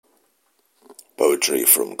Poetry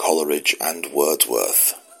from Coleridge and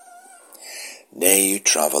Wordsworth. Nay,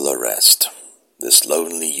 traveller, rest. This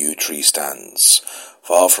lonely yew tree stands,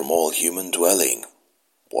 far from all human dwelling.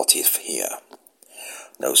 What if here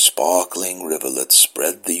no sparkling rivulet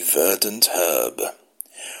spread the verdant herb?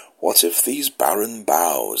 What if these barren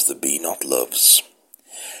boughs the bee not loves?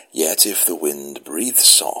 Yet if the wind breathe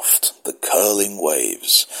soft, the curling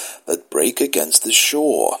waves that break against the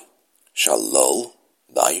shore shall lull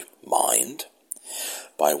thy mind?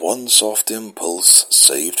 By one soft impulse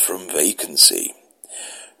saved from vacancy,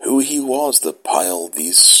 who he was that piled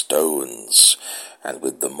these stones, and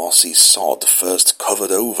with the mossy sod first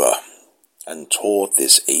covered over, and taught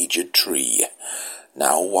this aged tree,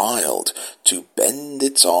 now wild, to bend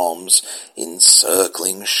its arms in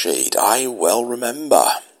circling shade, I well remember.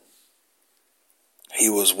 He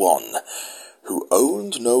was one who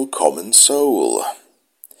owned no common soul,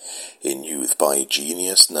 in youth by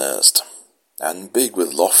genius nursed, and big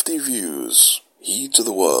with lofty views, he to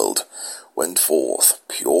the world went forth,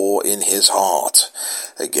 pure in his heart,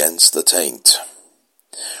 against the taint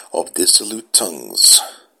of dissolute tongues,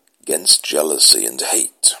 against jealousy and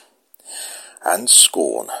hate, and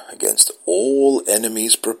scorn, against all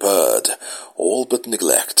enemies prepared, all but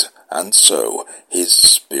neglect, and so his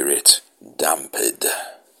spirit damped.